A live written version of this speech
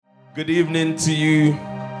Good evening to you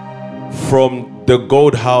from the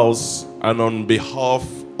Gold House and on behalf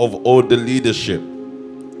of all the leadership.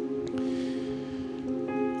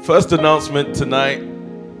 First announcement tonight,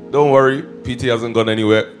 don't worry, PT hasn't gone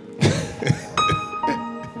anywhere.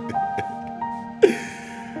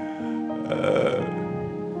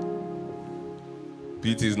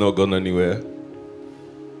 PT's not gone anywhere.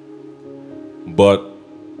 But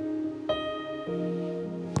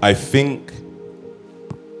I think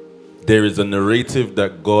there is a narrative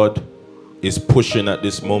that God is pushing at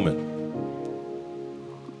this moment.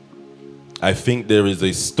 I think there is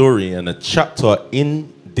a story and a chapter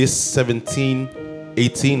in this 17,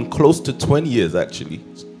 18, close to 20 years actually,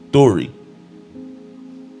 story.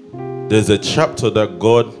 There's a chapter that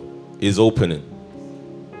God is opening.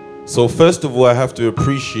 So first of all, I have to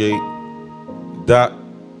appreciate that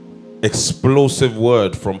explosive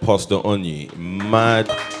word from Pastor Onyi. Mad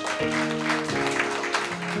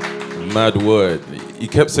word. He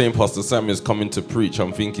kept saying Pastor Sam is coming to preach.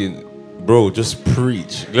 I'm thinking, bro, just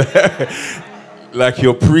preach. Like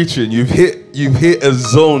you're preaching. You've hit a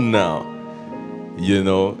zone now. You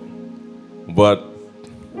know. But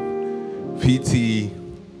PT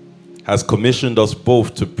has commissioned us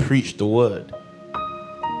both to preach the word.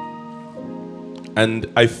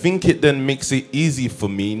 And I think it then makes it easy for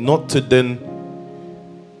me not to then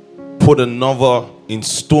put another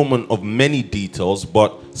installment of many details,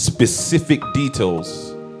 but specific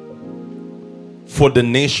details for the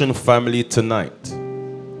nation family tonight.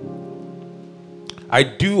 I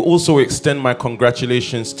do also extend my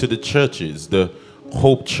congratulations to the churches, the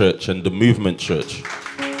Hope Church and the Movement Church.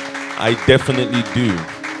 I definitely do.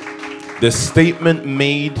 The statement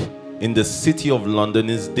made in the City of London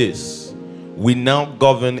is this: we now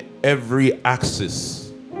govern every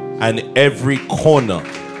axis and every corner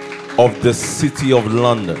of the City of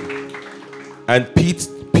London. And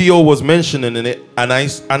P.O. was mentioning in it, and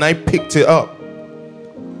I picked it up.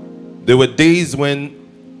 There were days when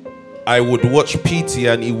I would watch PT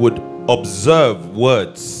and he would observe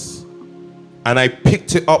words, and I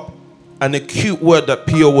picked it up, an acute word that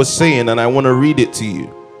P.O. was saying, and I want to read it to you.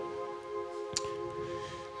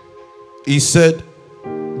 He said,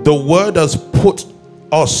 the word has put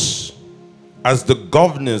us as the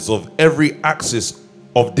governors of every axis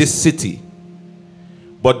of this city.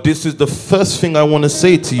 But this is the first thing I want to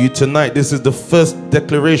say to you tonight. This is the first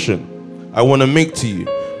declaration I want to make to you.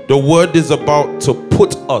 The word is about to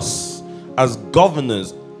put us as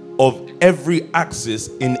governors of every axis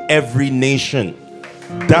in every nation.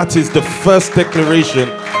 That is the first declaration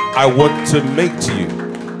I want to make to you.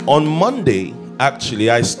 On Monday,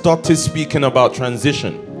 actually, I started speaking about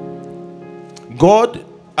transition. God,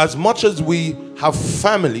 as much as we have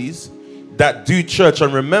families that do church,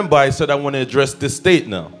 and remember I said I want to address this state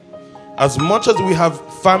now. As much as we have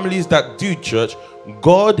families that do church,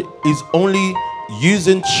 God is only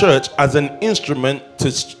using church as an instrument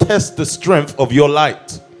to test the strength of your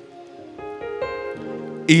light.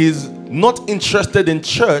 He is not interested in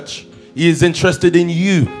church, he is interested in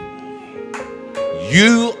you.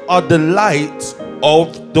 You are the light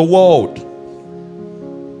of the world.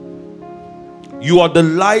 You are the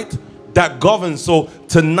light that governs. So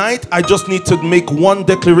tonight, I just need to make one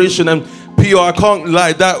declaration. And P.O., I can't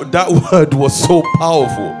lie, that word was so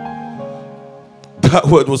powerful. That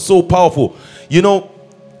word was so powerful. You know,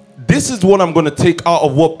 this is what I'm going to take out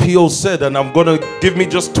of what P.O. said. And I'm going to give me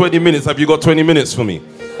just 20 minutes. Have you got 20 minutes for me?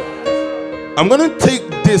 I'm going to take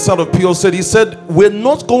this out of P.O. said. He said, we're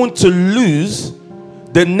not going to lose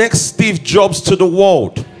the next Steve Jobs to the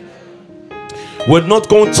world. We're not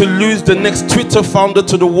going to lose the next Twitter founder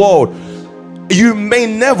to the world. You may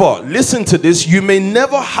never, listen to this, you may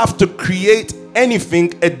never have to create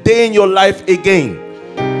anything a day in your life again.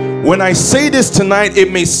 When I say this tonight,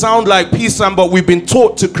 it may sound like P-Sam, but we've been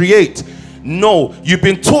taught to create. No, you've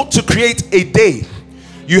been taught to create a day.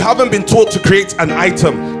 You haven't been taught to create an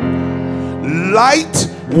item. Light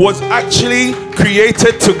was actually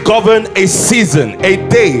created to govern a season, a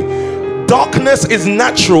day. Darkness is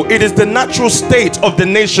natural. It is the natural state of the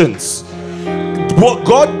nations. What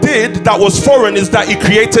God did that was foreign is that he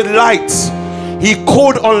created light. He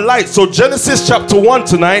called on light. So Genesis chapter 1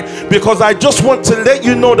 tonight, because I just want to let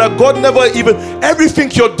you know that God never even,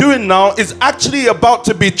 everything you're doing now is actually about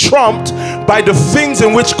to be trumped by the things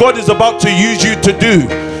in which God is about to use you to do.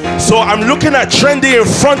 So I'm looking at Trendy in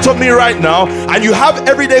front of me right now, and you have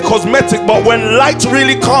everyday cosmetic, but when light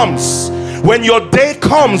really comes, when your day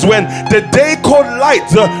comes, when the day called light,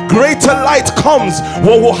 the greater light comes,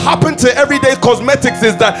 what will happen to everyday cosmetics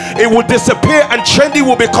is that it will disappear and Trendy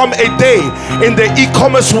will become a day in the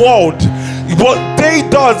e-commerce world. what day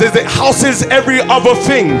does is it houses every other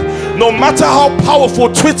thing. No matter how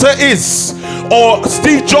powerful Twitter is or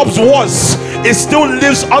Steve Jobs was, it still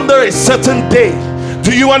lives under a certain day.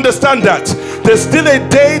 Do you understand that? There's still a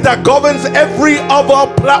day that governs every other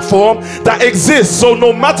platform that exists. So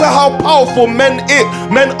no matter how powerful men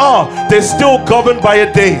are, they're still governed by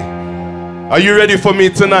a day. Are you ready for me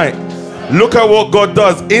tonight? Look at what God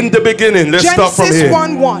does in the beginning. Let's start from here.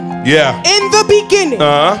 Genesis 1:1. Yeah. In the beginning,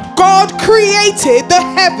 God created the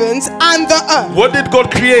heavens and the earth. What did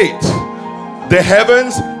God create? The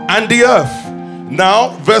heavens and the earth.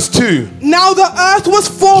 Now, verse 2. Now the earth was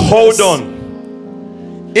formless. Hold on.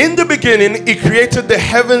 In the beginning, he created the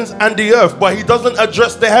heavens and the earth, but he doesn't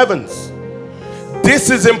address the heavens. This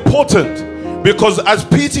is important because, as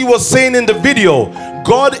PT was saying in the video,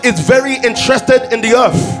 God is very interested in the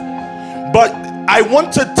earth. But I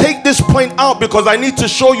want to take this point out because I need to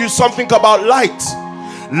show you something about light.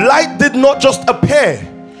 Light did not just appear.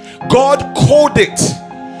 God called it.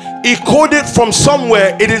 He called it from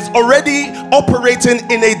somewhere. It is already operating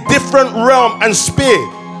in a different realm and sphere.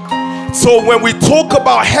 So when we talk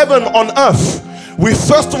about heaven on earth, we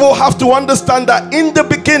first of all have to understand that in the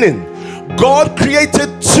beginning, God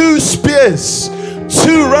created two spheres,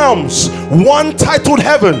 two realms, one titled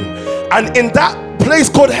heaven. And in that place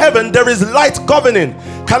called heaven, there is light governing.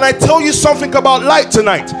 Can I tell you something about light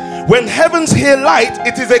tonight? When heavens hear light,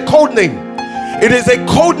 it is a code name. It is a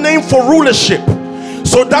code name for rulership.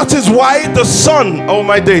 So that is why the sun, oh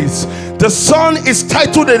my days, the sun is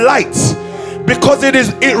titled a light because it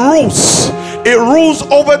rules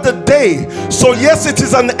over the day. So yes, it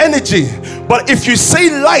is an energy, but if you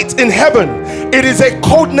say light in heaven, it is a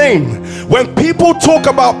code name. When people talk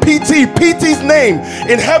about PT's name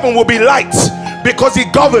in heaven will be light because he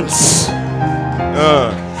governs.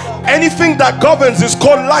 Anything that governs is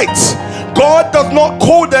called light. God does not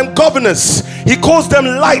call them governors, he calls them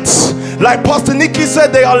lights. Like Pastor Nikki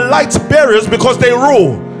said, they are light bearers because they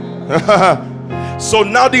rule. So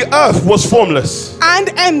now the earth was formless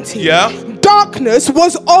and empty. Yeah. Darkness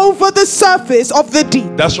was over the surface of the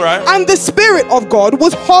deep. That's right. And the Spirit of God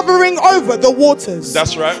was hovering over the waters.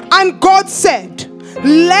 That's right. And God said,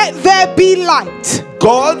 let there be light.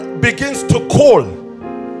 God begins to call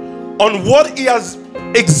on what he has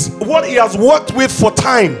worked with for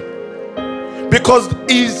time, because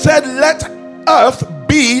he said let earth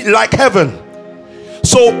be like heaven.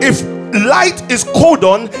 So if light is called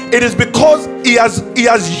on, it is because he has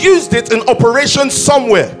used it in operation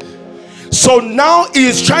somewhere. So now he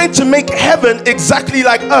is trying to make heaven exactly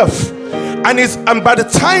like earth. And by the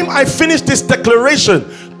time I finish this declaration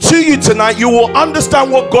to you tonight, you will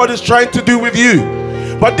understand what God is trying to do with you.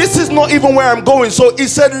 But this is not even where I'm going. So he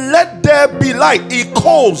said, let there be light. He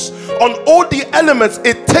calls on all the elements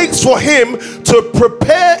it takes for him to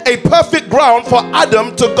prepare a perfect ground for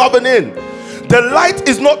Adam to govern in. The light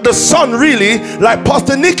is not the sun, really. Like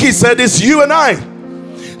Pastor Nikki said, it's you and I.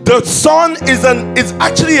 The sun is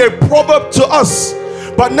actually a proverb to us.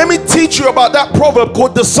 But let me teach you about that proverb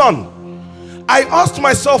called the sun. I asked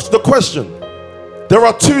myself the question. There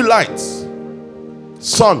are two lights,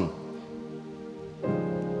 sun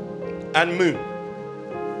and moon.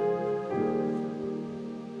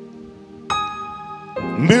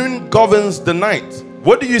 Moon governs the night.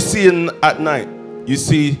 What do you see at night? You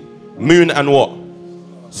see moon and what?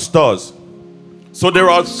 Stars. So there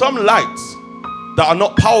are some lights that are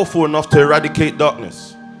not powerful enough to eradicate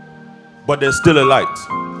darkness, but they're still a light.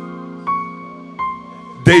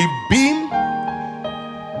 They beam.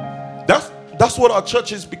 That's what our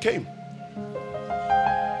churches became.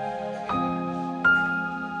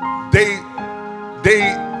 They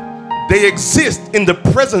exist in the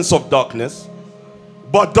presence of darkness,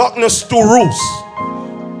 but darkness still rules.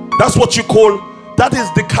 That's what you call, that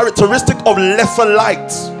is the characteristic of lesser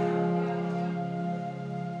light.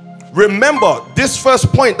 Remember this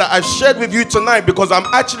first point that I've shared with you tonight, because I'm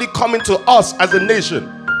actually coming to us as a nation.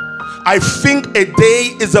 I think a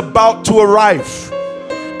day is about to arrive,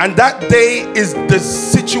 and that day is the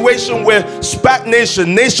situation where SPAC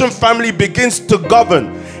Nation, Nation Family, begins to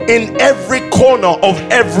govern in every corner of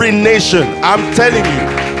every nation. I'm telling you.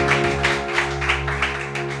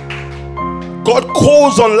 God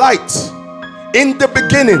calls on light. In the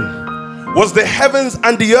beginning was the heavens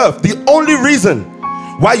and the earth. The only reason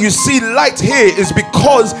why you see light here is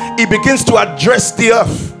because he begins to address the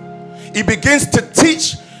earth. He begins to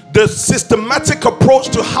teach the systematic approach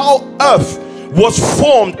to how earth was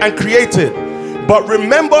formed and created. But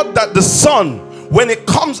remember that the sun, when it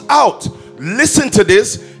comes out, listen to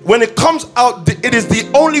this, when it comes out, it is the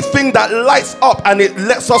only thing that lights up and it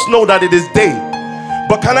lets us know that it is day.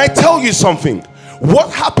 But can I tell you something?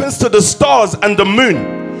 What happens to the stars and the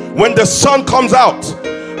moon when the sun comes out?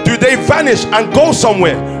 Do they vanish and go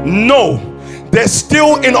somewhere? No, they're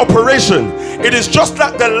still in operation. It is just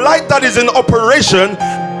that the light that is in operation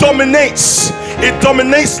dominates. It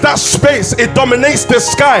dominates that space. It dominates the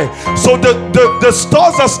sky. So the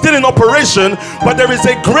stars are still in operation, but there is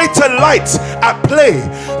a greater light at play.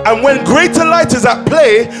 And when greater light is at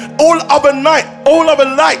play, all other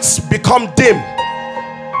lights become dim.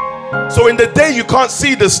 So in the day you can't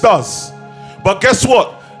see the stars, but guess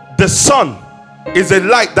what? The sun is a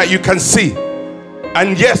light that you can see.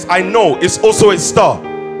 And yes, I know it's also a star,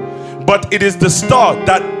 but it is the star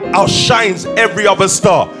that outshines every other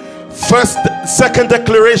star. Second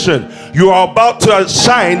declaration, you are about to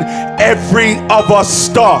outshine every other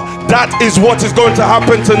star. That is what is going to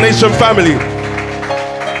happen to Nation family.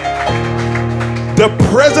 The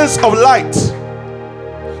presence of light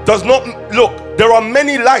does not look. There are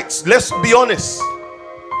many lights. Let's be honest.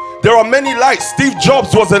 There are many lights. Steve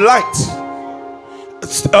Jobs was a light.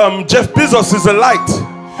 Jeff Bezos is a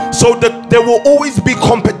light. So there will always be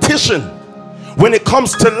competition when it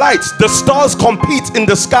comes to lights. The stars compete in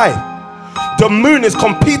the sky. The moon is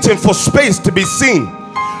competing for space to be seen.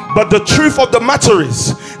 But the truth of the matter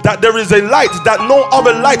is that there is a light that no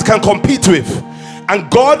other light can compete with. And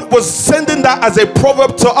God was sending that as a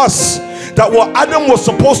proverb to us, that what Adam was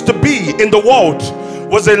supposed to be in the world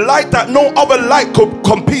was a light that no other light could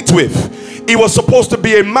compete with. He was supposed to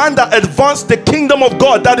be a man that advanced the kingdom of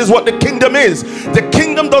God. That is what the kingdom is. The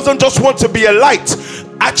kingdom doesn't just want to be a light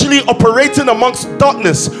actually operating amongst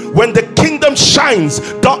darkness. When the kingdom shines,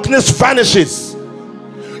 darkness vanishes.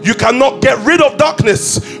 You cannot get rid of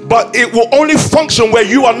darkness, but it will only function where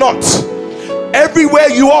you are not. Everywhere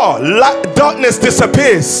you are, darkness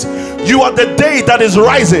disappears. You are the day that is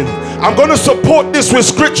rising. I'm going to support this with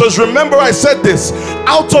scriptures. Remember, I said this.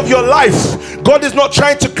 Out of your life, God is not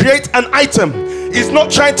trying to create an item. He's not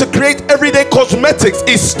trying to create everyday cosmetics.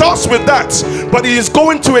 He starts with that, but he is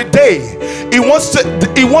going to a day. He wants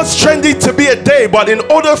trendy to be a day, but in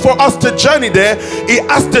order for us to journey there, he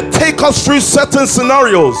has to take us through certain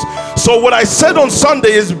scenarios. So what I said on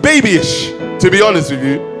Sunday is babyish, to be honest with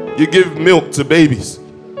you. You give milk to babies.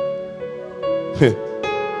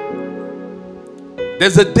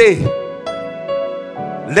 There's a day.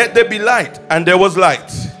 Let there be light, and there was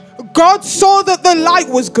light. God saw that the light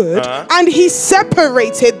was good, and he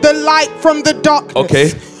separated the light from the darkness.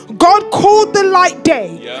 Okay. God called the light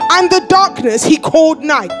day, and the darkness he called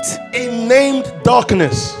night. He named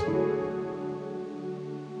darkness.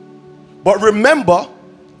 But remember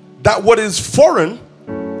that what is foreign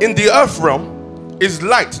in the earth realm is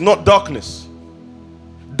light, not darkness.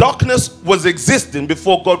 Darkness was existing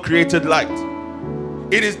before God created light.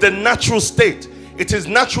 It is the natural state. It is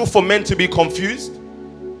natural for men to be confused.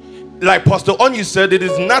 Like Pastor Onyu said, it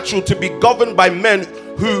is natural to be governed by men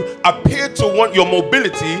who appear to want your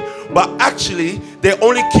mobility, but actually they're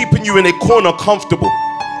only keeping you in a corner comfortable.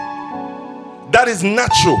 That is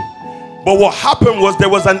natural. But what happened was there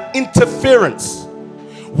was an interference.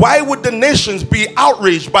 Why would the nations be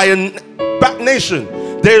outraged by a back nation?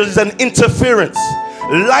 There is an interference.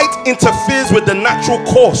 Light interferes with the natural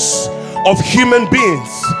course of human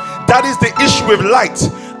beings. That is the issue with light.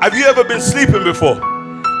 Have you ever been sleeping before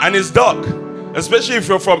and it's dark? Especially if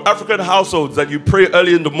you're from African households and you pray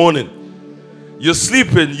early in the morning. You're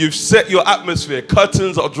sleeping, you've set your atmosphere,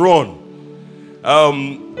 curtains are drawn,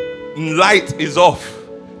 light is off.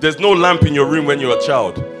 There's no lamp in your room when you're a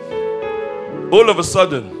child. All of a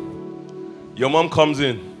sudden, your mom comes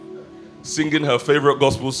in singing her favorite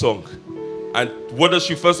gospel song. And what does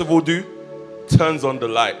she first of all do? Turns on the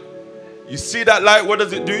light. You see that light, what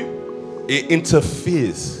does it do? It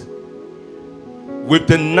interferes with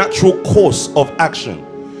the natural course of action.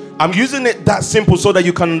 I'm using it that simple so that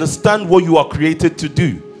you can understand what you are created to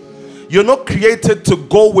do. You're not created to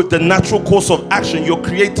go with the natural course of action. You're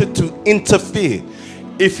created to interfere.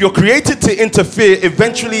 If you're created to interfere,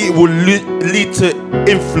 eventually it will lead to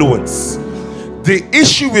influence. The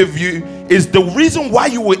issue with you is the reason why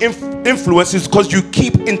you will influence is because you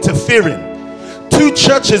keep interfering. 2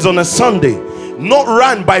 churches on a Sunday, not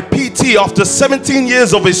run by PT after 17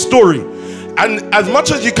 years of a story. And as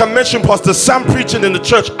much as you can mention Pastor Sam preaching in the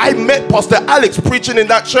church, I met Pastor Alex preaching in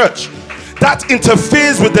that church. That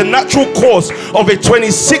interferes with the natural course of a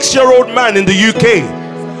 26-year-old man in the UK.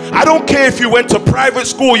 I don't care if you went to private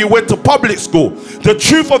school, you went to public school. The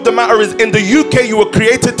truth of the matter is, in the UK, you were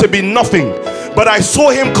created to be nothing. But I saw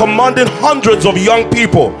him commanding hundreds of young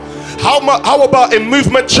people. How about a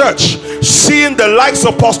movement church? Seeing the likes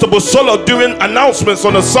of Pastor Busolo doing announcements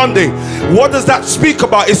on a Sunday. What does that speak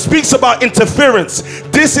about? It speaks about interference.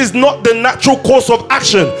 This is not the natural course of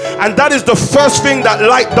action, and that is the first thing that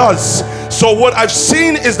light does. So what I've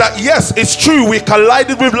seen is that yes, it's true, we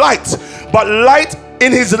collided with light, but light,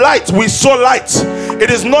 in his light we saw light.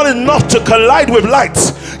 It is not enough to collide with light.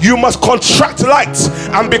 You must contract light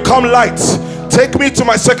and become light. Take me to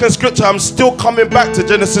my second scripture. I'm still coming back to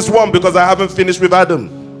Genesis 1 because I haven't finished with Adam.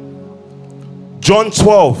 John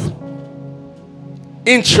 12.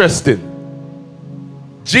 Interesting.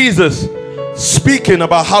 Jesus speaking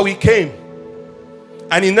about how he came,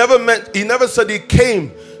 and he never said he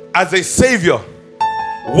came as a savior.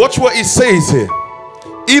 Watch what he says here.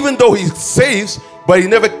 Even though he saves, but he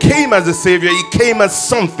never came as a savior, he came as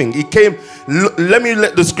something. He came, let me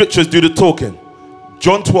let the scriptures do the talking.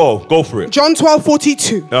 John 12, go for it. John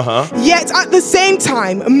 12:42. Yet at the same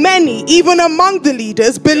time, many, even among the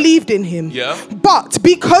leaders, believed in him. But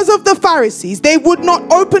because of the Pharisees, they would not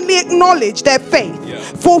openly acknowledge their faith,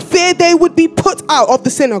 for fear they would be put out of the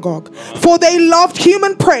synagogue. For they loved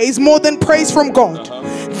human praise more than praise from God.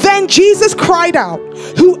 Then Jesus cried out,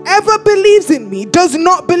 "Whoever believes in me does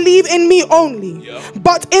not believe in me only,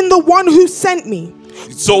 but in the one who sent me."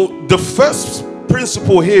 So the first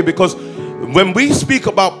principle here, because when we speak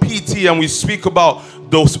about PT and we speak about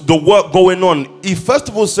the work going on, he first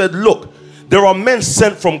of all said, look, there are men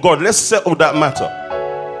sent from God. Let's settle that matter.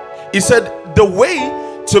 He said the way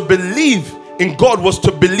to believe in God was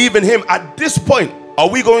to believe in him. At this point, are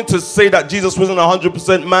we going to say that Jesus wasn't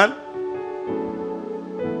 100% man?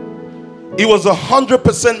 He was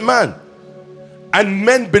 100% man, and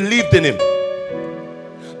men believed in him.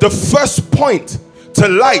 The first point to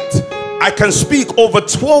light, I can speak over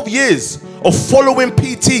 12 years of following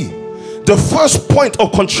PT. The first point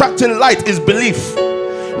of contracting light is belief.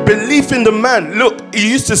 Belief in the man. Look, he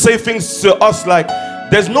used to say things to us like,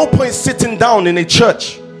 there's no point sitting down in a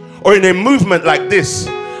church or in a movement like this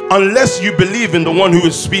unless you believe in the one who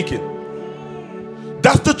is speaking.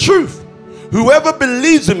 That's the truth. Whoever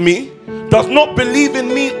believes in me does not believe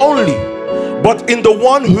in me only, but in the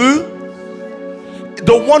one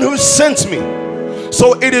who sent me.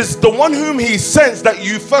 So it is the one whom he sends that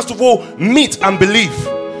you first of all meet and believe.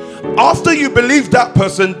 After you believe that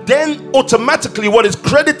person, then automatically what is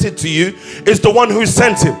credited to you is the one who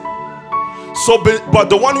sent him. So, but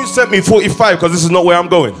the one who sent me, 45, because this is not where I'm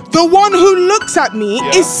going. The one who looks at me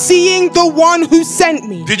is seeing the one who sent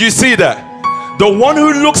me. Did you see that? The one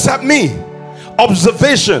who looks at me.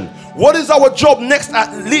 Observation. What is our job next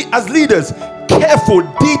as leaders? Careful,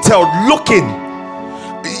 detailed looking.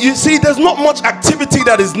 You see, there's not much activity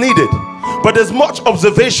that is needed, but there's much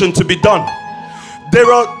observation to be done.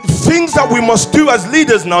 There are things that we must do as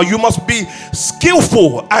leaders now. You must be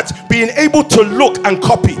skillful at being able to look and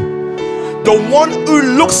copy. The one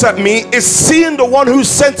who looks at me is seeing the one who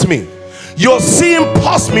sent me. You're seeing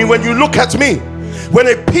past me when you look at me. When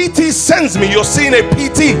a PT sends me, you're seeing a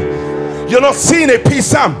PT. You're not seeing a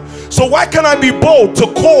PSAM. So why can I be bold to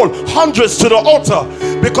call hundreds to the altar?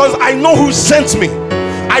 Because I know who sent me.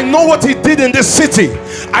 I know what he did in this city.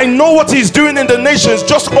 I know what he's doing in the nations.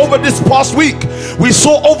 Just over this past week, we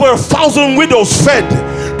saw over 1,000 widows fed.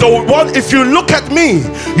 The one, if you look at me,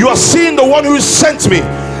 you are seeing the one who sent me.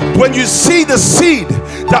 When you see the seed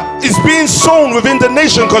that is being sown within the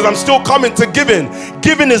nation, because I'm still coming to giving.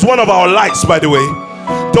 Giving is one of our lights, by the way.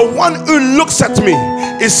 The one who looks at me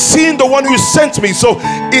is seeing the one who sent me. So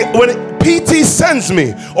when PT sends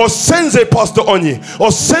me, or sends a Pastor Onye,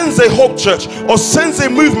 or sends a Hope Church, or sends a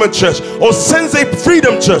Movement Church, or sends a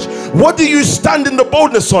Freedom Church, what do you stand in the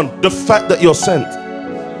boldness on? The fact that you're sent.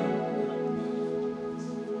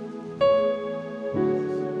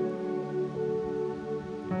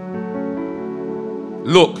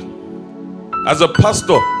 Look, as a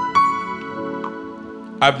pastor,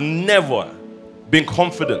 I've never been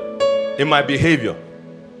confident in my behavior,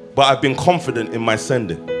 but I've been confident in my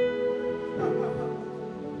sending.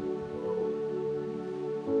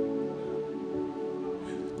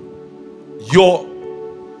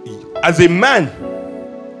 As a man,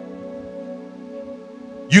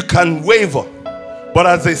 you can waver, but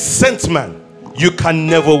as a sent man, you can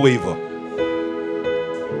never waver.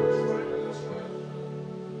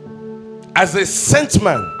 As a sent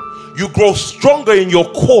man, you grow stronger in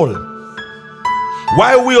your call.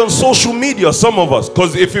 Why are we on social media, some of us?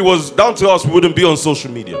 Because if it was down to us, we wouldn't be on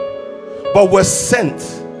social media. But we're sent.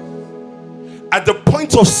 At the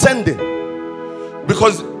point of sending,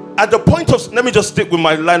 because at the point of, let me just stick with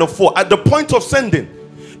my line of thought. At the point of sending,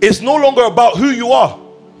 it's no longer about who you are.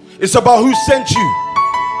 It's about who sent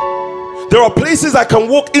you. There are places I can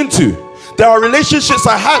walk into. There are relationships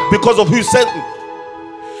I had because of who sent me.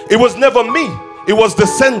 It was never me. It was the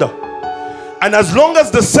sender. And as long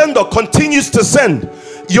as the sender continues to send,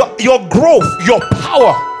 your growth, your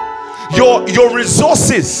power, your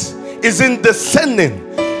resources is in descending.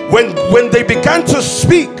 When they began to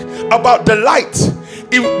speak about the light,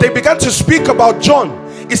 they began to speak about John.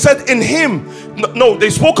 He said in him, no, they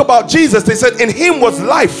spoke about Jesus. They said in him was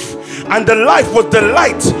life, and the life was the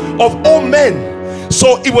light of all men.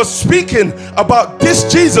 So it was speaking about this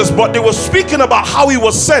Jesus, but they were speaking about how he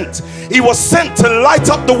was sent. He was sent to light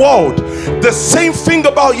up the world. The same thing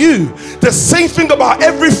about you. The same thing about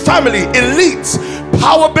every family, elite,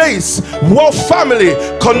 power base, wealth family,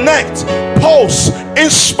 connect, pulse,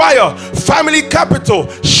 inspire, family capital,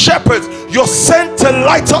 shepherds. You're sent to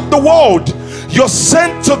light up the world. You're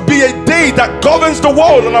sent to be a day that governs the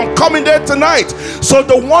world, and I'm coming there tonight. So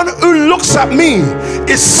the one who looks at me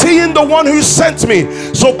is seeing the one who sent me.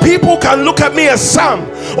 So people can look at me as Sam,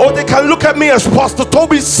 or they can look at me as Pastor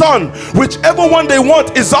Toby's son. Whichever one they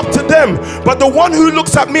want is up to them. But the one who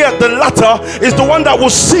looks at me at the latter is the one that will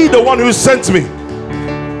see the one who sent me.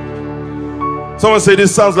 Someone say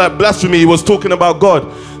this sounds like blasphemy. He was talking about God.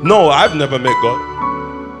 No, I've never met God,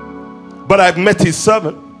 but I've met his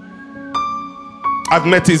servant. I've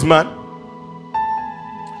met his man.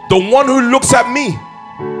 The one who looks at me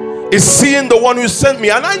is seeing the one who sent me.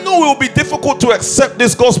 And I know it will be difficult to accept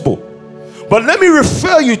this gospel, but let me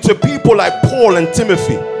refer you to people like Paul and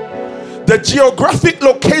Timothy. The geographic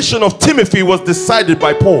location of Timothy was decided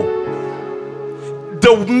by Paul.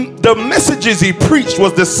 The messages he preached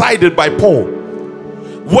was decided by Paul.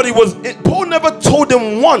 Paul never told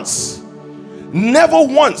him once, never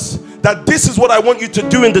once, that this is what I want you to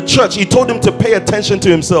do in the church. He told him to pay attention to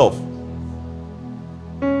himself.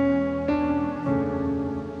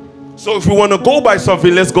 So if we want to go by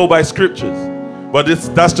something, let's go by scriptures. But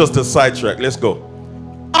that's just a sidetrack. Let's go.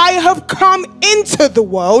 I have come into the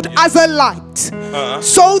world as a light,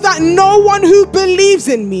 so that no one who believes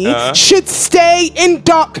in me should stay in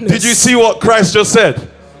darkness. Did you see what Christ just said?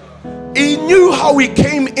 He knew how he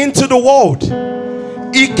came into the world.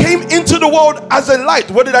 He came into the world as a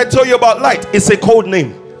light. What did I tell you about light? It's a code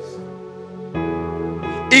name.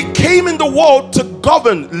 He came in the world to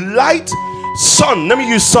govern. Light, sun. Let me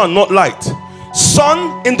use sun, not light.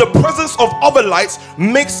 Sun in the presence of other lights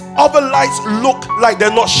makes other lights look like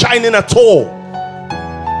they're not shining at all.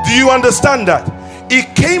 Do you understand that? He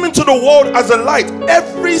came into the world as a light.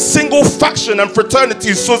 Every single faction and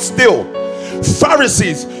fraternity stood still.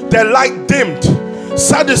 Pharisees, their light dimmed.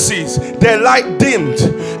 Sadducees, their light dimmed.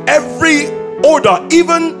 Every order,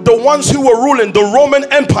 even the ones who were ruling the Roman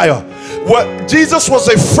Empire, Jesus was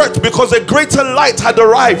a threat because a greater light had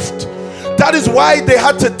arrived. That is why they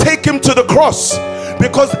had to take him to the cross,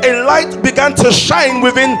 because a light began to shine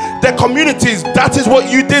within their communities. That is what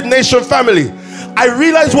you did, Nation Family. I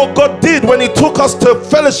realized what God did when he took us to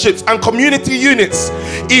fellowships and community units.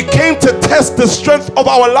 He came to test the strength of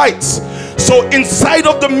our lights. So inside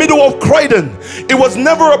of the middle of Croydon, it was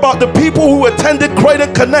never about the people who attended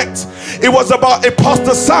Croydon Connect. It was about a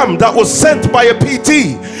Pastor Sam that was sent by a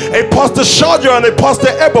PT, a Pastor Shaja and a Pastor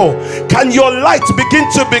Ebo. Can your light begin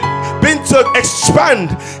to expand?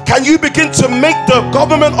 Can you begin to make the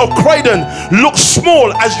government of Croydon look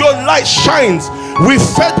small as your light shines? We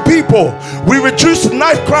fed people. We reduced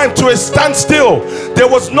knife crime to a standstill. There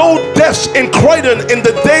was no deaths in Croydon in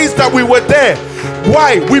the days that we were there.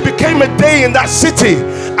 Why? We became a day in that city,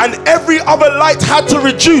 and every other light had to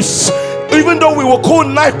reduce. Even though we were called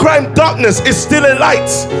knife crime darkness, it's still a light.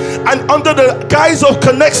 And under the guise of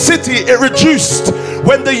Connect City, it reduced.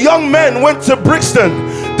 When the young men went to Brixton,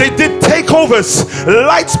 they did takeovers.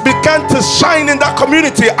 Lights began to shine in that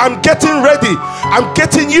community. I'm getting ready. I'm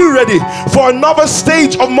getting you ready for another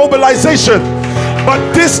stage of mobilization.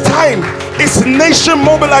 But this time, it's nation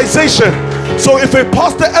mobilization. So if a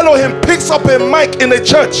Pastor Elohim picks up a mic in a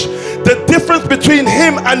church, the difference between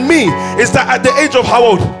him and me is that at the age of how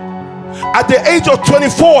old? At the age of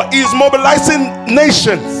 24, he is mobilizing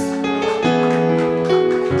nations.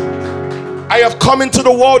 I have come into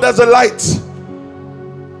the world as a light.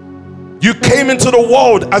 You came into the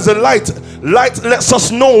world as a light. Light lets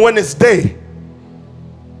us know when it's day.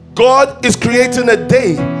 God is creating a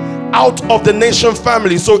day out of the Nation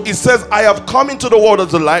Family. So he says, I have come into the world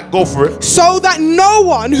as a light. Go for it. So that no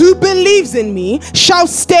one who believes in me shall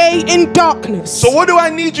stay in darkness. So what do I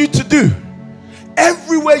need you to do?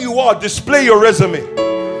 Everywhere you are, display your resume.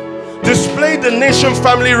 Display the Nation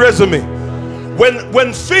Family resume.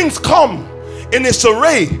 When things come in its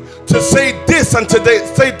array to say this and to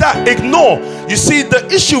say that, ignore. You see, the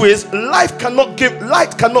issue is light cannot give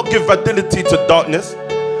validity to darkness.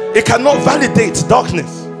 It cannot validate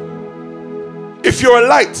darkness. If you're a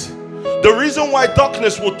light, the reason why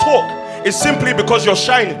darkness will talk is simply because you're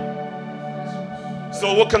shining.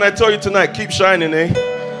 So what can I tell you tonight? Keep shining, eh?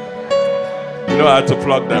 You know I had to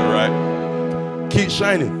plug that, right? Keep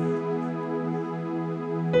shining.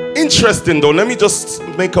 Interesting though, let me just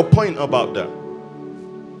make a point about that.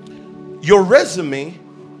 Your resume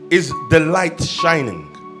is the light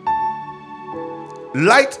shining.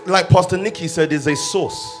 Light, like Pastor Nicky said, is a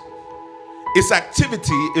source. Its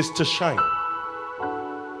activity is to shine.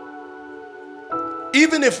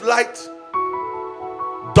 Even if light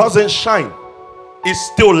doesn't shine, it's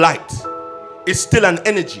still light. It's still an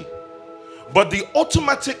energy. But the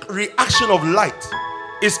automatic reaction of light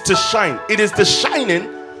is to shine. It is the shining,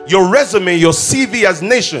 your resume, your CV as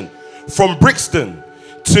nation, from Brixton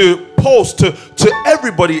to Post to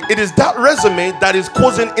everybody. It is that resume that is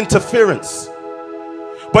causing interference.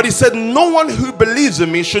 But he said, no one who believes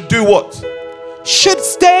in me should do what? Should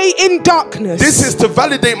stay in darkness. This is to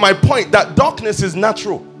validate my point that darkness is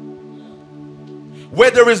natural. Where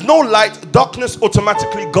there is no light, darkness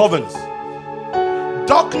automatically governs.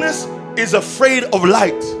 Darkness is afraid of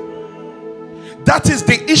light. That is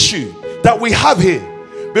the issue that we have here.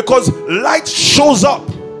 Because light shows up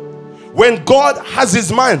when God has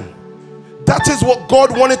his mind. That is what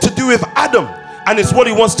God wanted to do with Adam, and it's what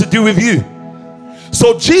he wants to do with you.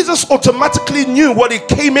 So Jesus automatically knew what he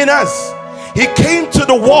came in as. He came to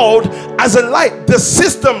the world as a light. The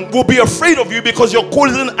system will be afraid of you because you're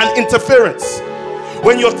causing an interference.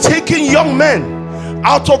 When you're taking young men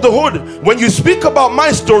out of the hood, when you speak about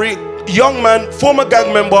my story, young man, former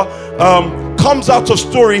gang member, comes out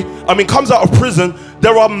of prison.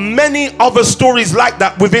 There are many other stories like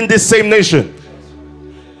that within this same nation.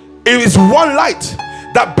 It is one light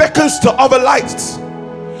that beckons to other lights.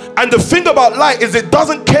 And the thing about light is it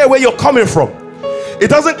doesn't care where you're coming from. It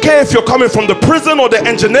doesn't care if you're coming from the prison or the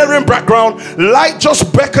engineering background. Light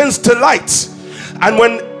just beckons to light. And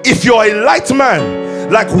if you're a light man,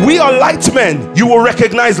 like we are light men, you will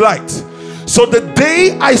recognize light. So the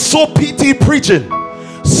day I saw PT preaching,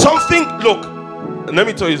 look, let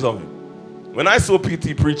me tell you something. When I saw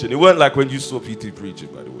PT preaching, it wasn't like when you saw PT preaching,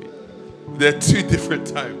 by the way. They're two different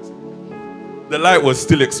times. The light was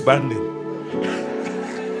still expanding.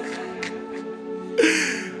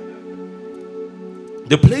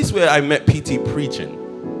 The place where I met PT preaching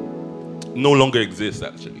no longer exists,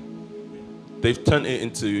 actually. They've turned it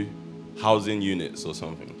into housing units or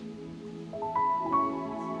something.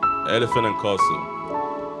 Elephant and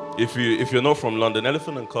Castle. If you're not from London,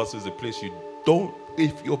 Elephant and Castle is a place you don't,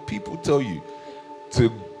 if your people tell you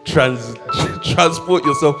to transport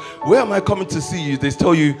yourself, where am I coming to see you? They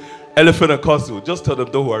tell you Elephant and Castle. Just tell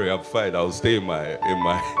them, don't worry, I'm fine. I'll stay in my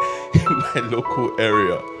local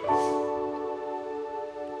area.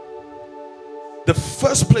 The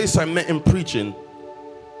first place I met him preaching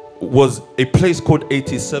was a place called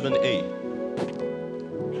 87A.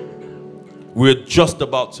 We're just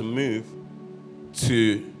about to move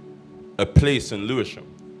to a place in Lewisham.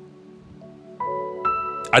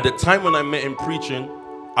 At the time when I met him preaching,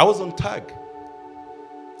 I was on tag.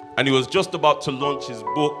 And he was just about to launch his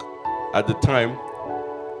book at the time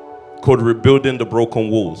called Rebuilding the Broken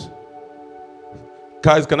Walls.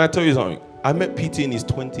 Guys, can I tell you something? I met PT in his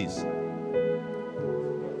 20s.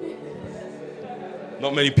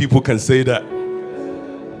 Not many people can say that.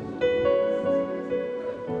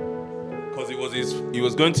 Because he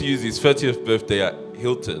was going to use his 30th birthday at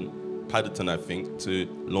Hilton, Paddington, I think, to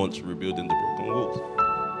launch Rebuilding the Broken Walls.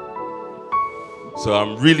 So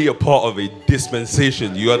I'm really a part of a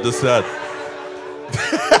dispensation, you understand?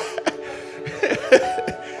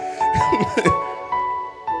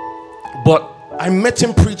 But I met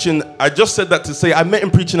him preaching, I just said that to say, I met him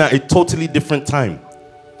preaching at a totally different time.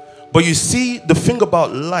 But you see, the thing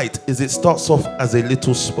about light is it starts off as a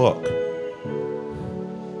little spark.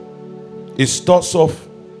 It starts off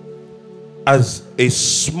as a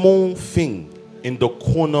small thing in the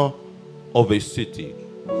corner of a city.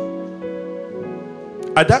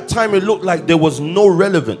 At that time, it looked like there was no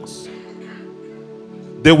relevance.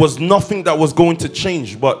 There was nothing that was going to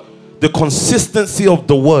change, but the consistency of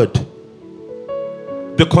the word,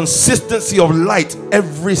 the consistency of light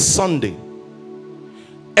every Sunday,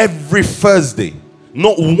 every Thursday,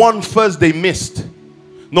 not one Thursday missed,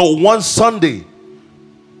 not one Sunday.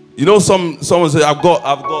 You know, someone say, I've got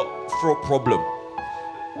throat problem,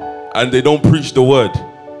 and they don't preach the word.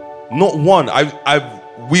 Not one.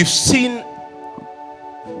 We've seen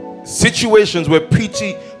situations where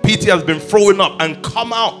PT has been throwing up and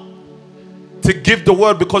come out to give the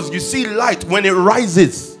word, because you see light when it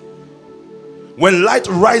rises. When light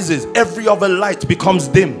rises, every other light becomes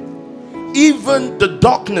dim. Even the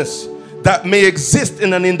darkness that may exist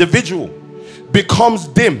in an individual becomes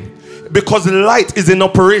dim because light is in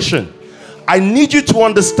operation. I need you to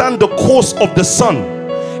understand the course of the sun.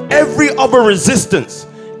 Every other resistance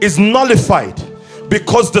is nullified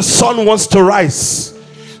because the sun wants to rise.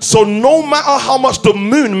 So no matter how much the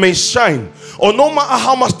moon may shine, or no matter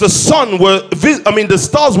how much the sun the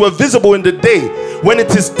stars were visible in the day, when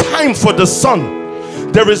it is time for the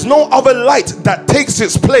sun, there is no other light that takes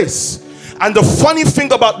its place. And the funny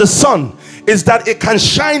thing about the sun is that it can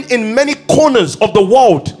shine in many corners of the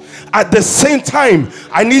world at the same time.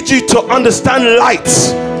 I need you to understand light.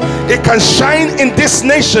 It can shine in this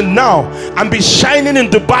nation now and be shining in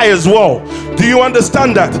Dubai as well. Do you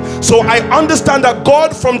understand that? So I understand that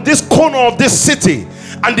God, from this corner of this city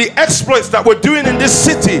and the exploits that we're doing in this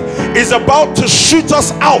city, is about to shoot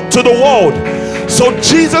us out to the world. So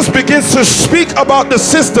Jesus begins to speak about the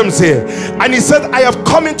systems here, and he said, I have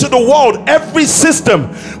come into the world. Every system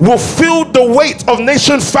will feel the weight of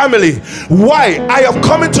nation family. Why? I have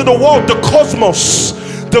come into the world, the cosmos,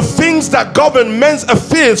 the things that govern men's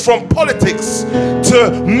affairs, from politics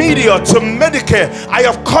to media to Medicare. I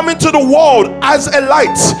have come into the world as a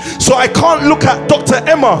light. So I can't look at Dr.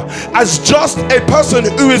 Emma as just a person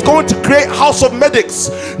who is going to create House of Medics.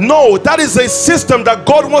 No, that is a system that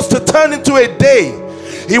God wants to turn into a day.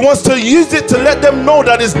 He wants to use it to let them know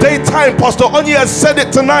that it's daytime. Pastor Onye has said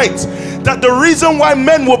it tonight, that the reason why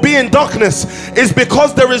men will be in darkness is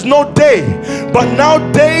because there is no day. But now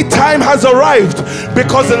daytime has arrived,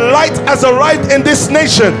 because the light has arrived in this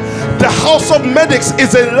nation. The House of Medics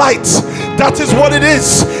is a light. That is what it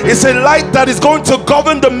is. It's a light that is going to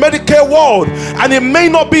govern the Medicare world. And it may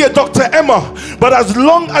not be a Dr. Emma, but as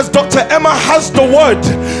long as Dr. Emma has the word,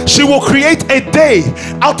 she will create a day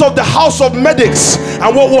out of the House of Medics.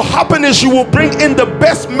 And what will happen is she will bring in the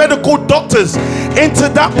best medical doctors into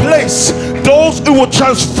that place, those who will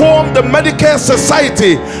transform the Medicare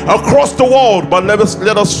society across the world. But let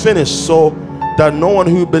us finish, so that no one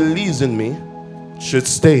who believes in me should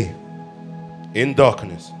stay in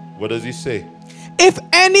darkness. What does he say? If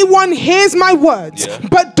anyone hears my words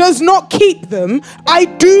but does not keep them, I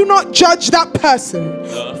do not judge that person.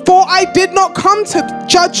 For I did not come to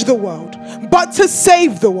judge the world, but to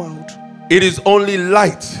save the world. It is only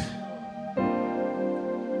light.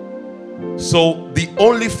 So the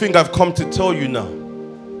only thing I've come to tell you now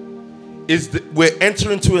is that we're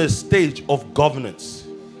entering into a stage of governance.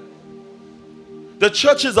 The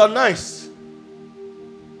churches are nice,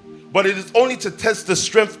 but it is only to test the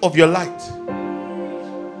strength of your light.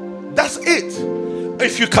 That's it.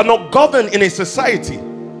 If you cannot govern in a society,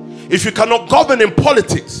 if you cannot govern in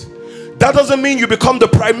politics, that doesn't mean you become the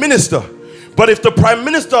prime minister. But if the prime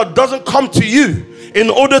minister doesn't come to you in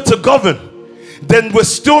order to govern, then we're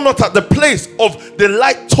still not at the place of the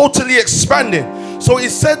light totally expanding. So he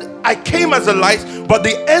said, I came as a light, but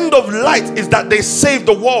the end of light is that they save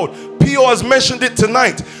the world. Pio has mentioned it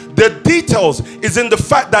tonight. The details is in the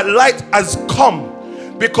fact that light has come,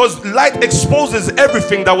 because light exposes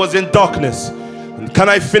everything that was in darkness. Can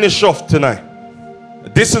I finish off tonight?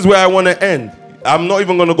 This is where I want to end. I'm not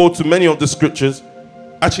even going to go to many of the scriptures.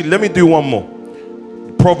 Actually, let me do one more.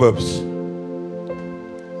 Proverbs.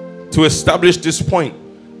 To establish this point,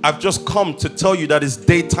 I've just come to tell you that it's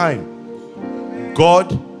daytime.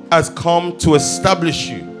 God has come to establish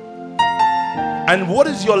you. And what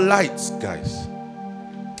is your light, guys?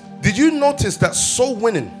 Did you notice that soul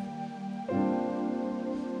winning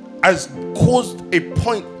has caused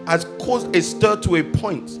a stir to a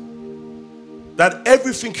point that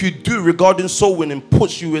everything you do regarding soul winning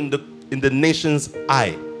puts you in the nation's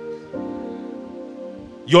eye?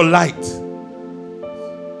 Your light.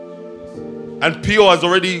 And Pio has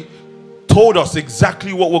already told us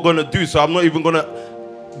exactly what we're going to do, so I'm not even going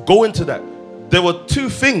to go into that. There were two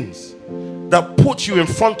things that put you in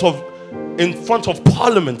front of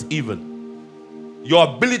Parliament even. Your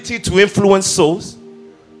ability to influence souls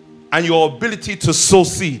and your ability to sow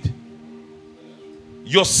seed.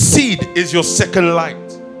 Your seed is your second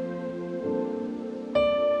light.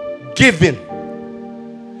 Giving.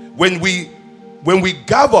 When we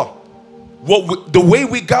gather, the way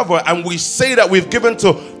we gather and we say that we've given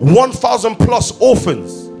to 1,000 plus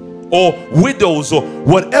orphans or widows or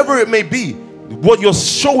whatever it may be, what you're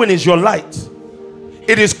showing is your light.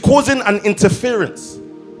 It is causing an interference.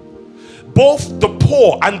 Both the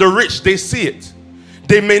poor and the rich, they see it.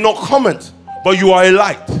 They may not comment, but you are a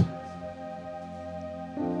light.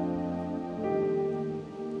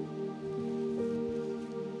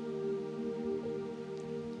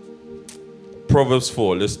 Proverbs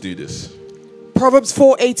 4, let's do this. Proverbs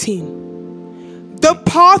 4:18. The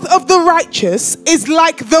path of the righteous is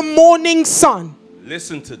like the morning sun.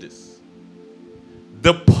 Listen to this.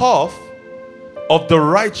 The path of the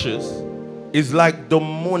righteous is like the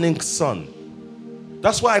morning sun.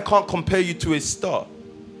 That's why I can't compare you to a star.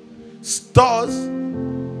 Stars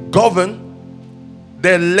govern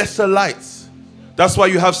their lesser lights. That's why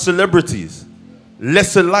you have celebrities.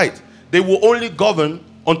 Lesser light. They will only govern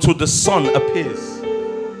until the sun appears.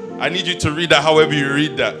 I need you to read that however you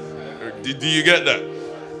read that. Do you get that?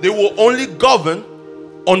 They will only govern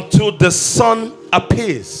until the sun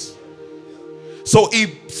appears. So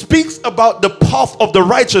he speaks about the path of the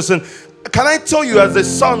righteous. And can I tell you, as a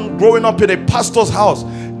son growing up in a pastor's house,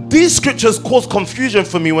 these scriptures cause confusion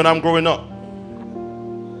for me when I'm growing up.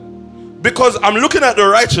 Because I'm looking at the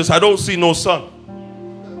righteous, I don't see no sun.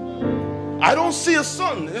 I don't see a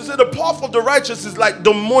sun. Is it the path of the righteous is like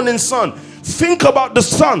the morning sun? Think about the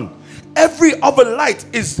sun. Every other light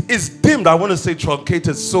is dimmed. I want to say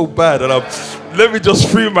truncated so bad, and let me just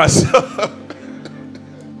free myself.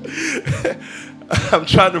 I'm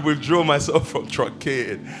trying to withdraw myself from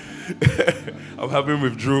truncated. I'm having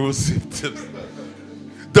withdrawal symptoms.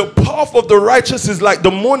 The path of the righteous is like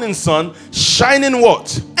the morning sun, shining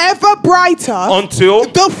what? Ever brighter until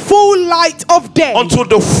the full light of day. Until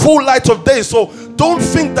the full light of day. So don't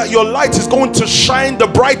think that your light is going to shine the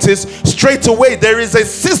brightest straight away. There is a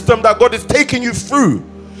system that God is taking you through.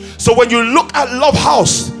 So when you look at Love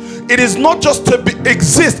House, it is not just to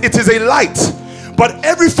exist, it is a light. But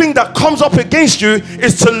everything that comes up against you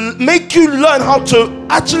is to make you learn how to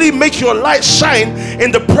actually make your light shine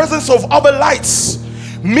in the presence of other lights.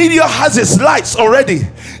 Media has its lights already.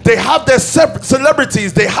 They have their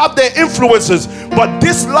celebrities, they have their influencers. But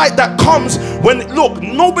this light that comes when, look,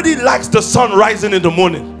 nobody likes the sun rising in the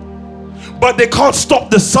morning, but they can't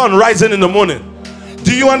stop the sun rising in the morning.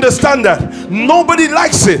 Do you understand that? Nobody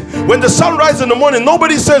likes it. When the sun rises in the morning,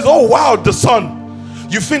 nobody says, oh wow, the sun.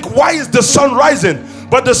 You think, why is the sun rising?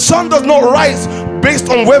 But the sun does not rise based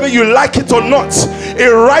on whether you like it or not. It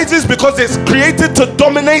rises because it's created to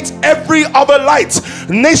dominate every other light.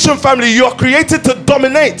 Nation family, you are created to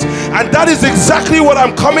dominate. And that is exactly what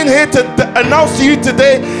I'm coming here to announce to you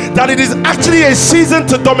today, that it is actually a season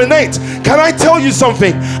to dominate. Can I tell you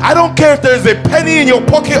something? I don't care if there is a penny in your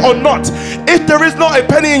pocket or not. If there is not a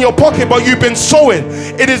penny in your pocket, but you've been sowing,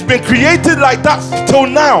 it has been created like that till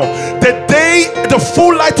now. The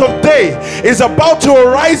full light of day is about to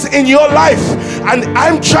arise in your life. And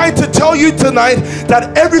I'm trying to tell you tonight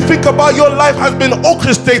that everything about your life has been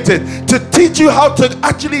orchestrated to teach you how to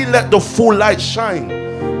actually let the full light shine.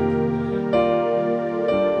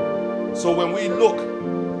 So when we look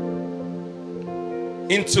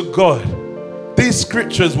into God, these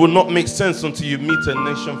scriptures will not make sense until you meet a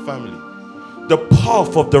nation family. The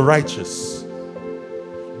path of the righteous,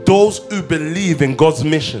 those who believe in God's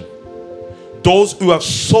mission, those who have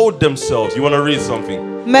sold themselves. You want to read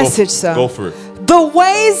something? Message, sir. Go for it. The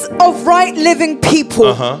ways of right living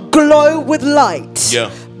people glow with light.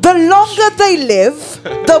 Yeah. The longer they live,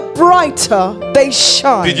 the brighter they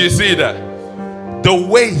shine. Did you see that? The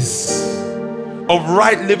ways of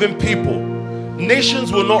right living people.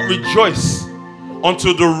 Nations will not rejoice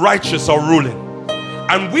until the righteous are ruling.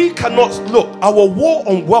 And we cannot, look, our war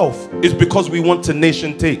on wealth is because we want a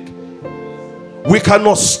nation take. We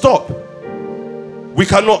cannot stop. We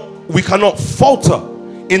cannot falter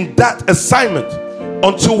in that assignment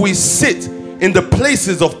until we sit in the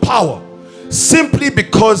places of power, simply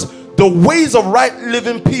because the ways of right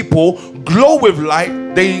living people glow with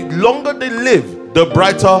light. The longer they live, the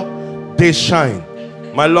brighter they shine.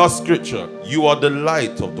 My last scripture: you are the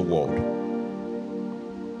light of the world.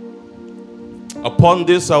 Upon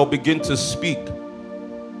this, I'll begin to speak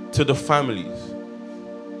to the families.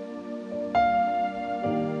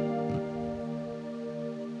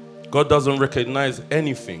 God doesn't recognize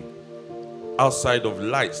anything outside of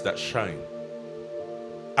lights that shine.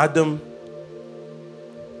 Adam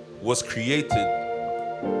was created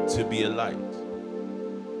to be a light.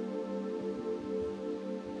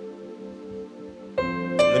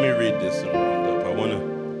 Let me read this and round up.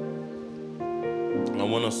 I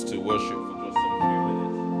want us to worship for just a few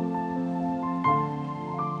minutes.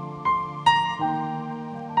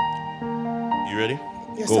 You ready?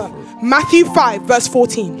 Yes, sir. Matthew 5 verse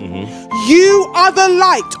 14. You are the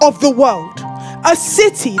light of the world. A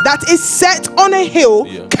city that is set on a hill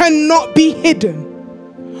cannot be hidden.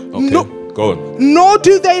 Okay, go on. Nor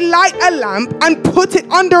do they light a lamp and put it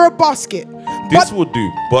under a basket. This would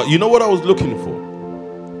do. But you know what I was looking for?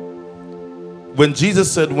 When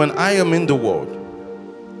Jesus said, when I am in the world,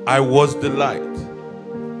 I was the light.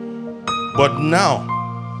 But now,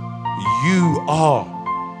 you are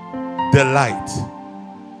the light.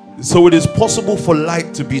 So it is possible for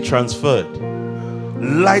light to be transferred.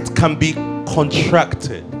 Light can be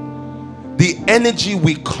contracted. The energy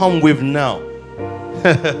we come with now.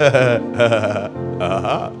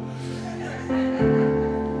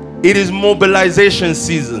 It is mobilization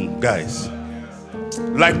season, guys.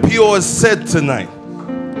 Like Pio has said tonight,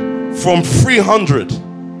 from 300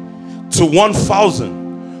 to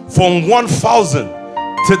 1,000, from 1,000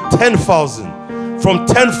 to 10,000, from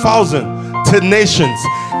 10,000 to nations.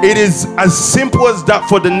 It is as simple as that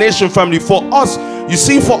for the nation family. For us, you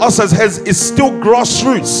see, for us as heads, it's still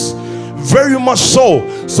grassroots. Very much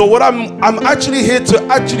so. So what I'm actually here to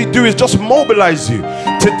actually do is just mobilize you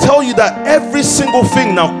to tell you that every single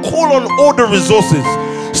thing now, call on all the resources.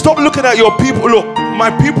 Stop looking at your people. Look,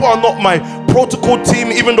 my people are not my protocol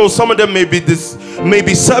team, even though some of them may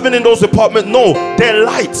be serving in those departments. No, they're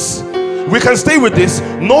lights. We can stay with this.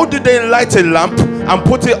 Nor did they light a lamp and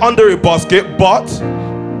put it under a basket, but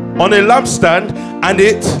on a lampstand, and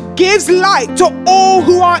it gives light to all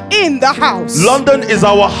who are in the house. London is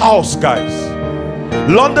our house, guys.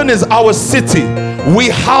 London is our city. We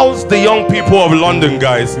house the young people of London,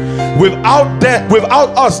 guys.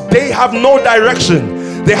 Without us, they have no direction.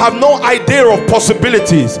 They have no idea of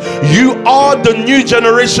possibilities. You are the new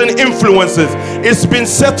generation influencers. It's been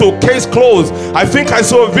settled, case closed. I think I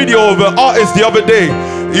saw a video of an artist the other day.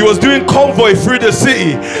 He was doing convoy through the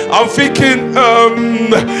city. I'm thinking,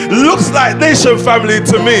 looks like nation family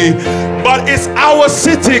to me, but it's our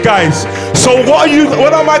city, guys. So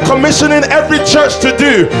what am I commissioning every church to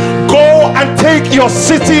do? Go and take your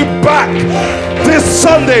city back. This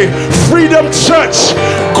Sunday, Freedom Church,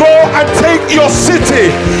 go and take your city.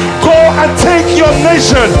 Go and take your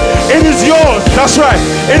nation. It is yours. That's right.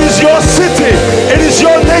 It is your city. It is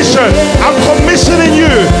your nation. I'm commissioning you,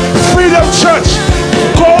 Freedom Church.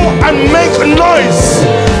 Go and make noise.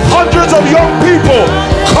 Hundreds of young people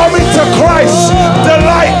coming to Christ. The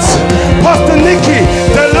light. Pastor Nikki,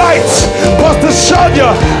 the light. Pastor Shadia,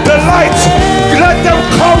 the light. Let them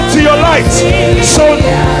come to your light. So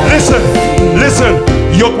listen.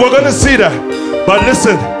 We're going to see that. But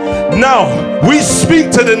listen, now we speak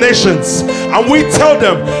to the nations and we tell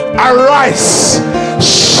them, arise,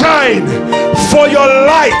 shine, for your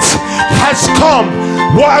light has come.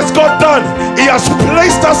 What has God done? He has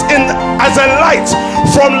placed us in as a light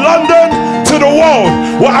from London to the world.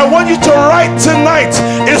 What I want you to write tonight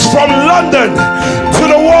is from London to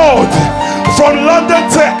the world, from London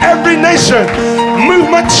to every nation.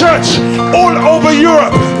 Movement Church all over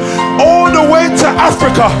Europe, all the way to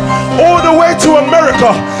Africa, all the way to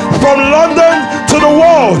America, from London to the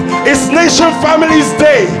world. It's Nation Families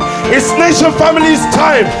Day. It's Nation Families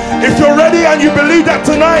time. If you're ready and you believe that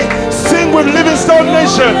tonight, sing with Livingstone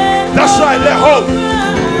Nation. That's right, let hope.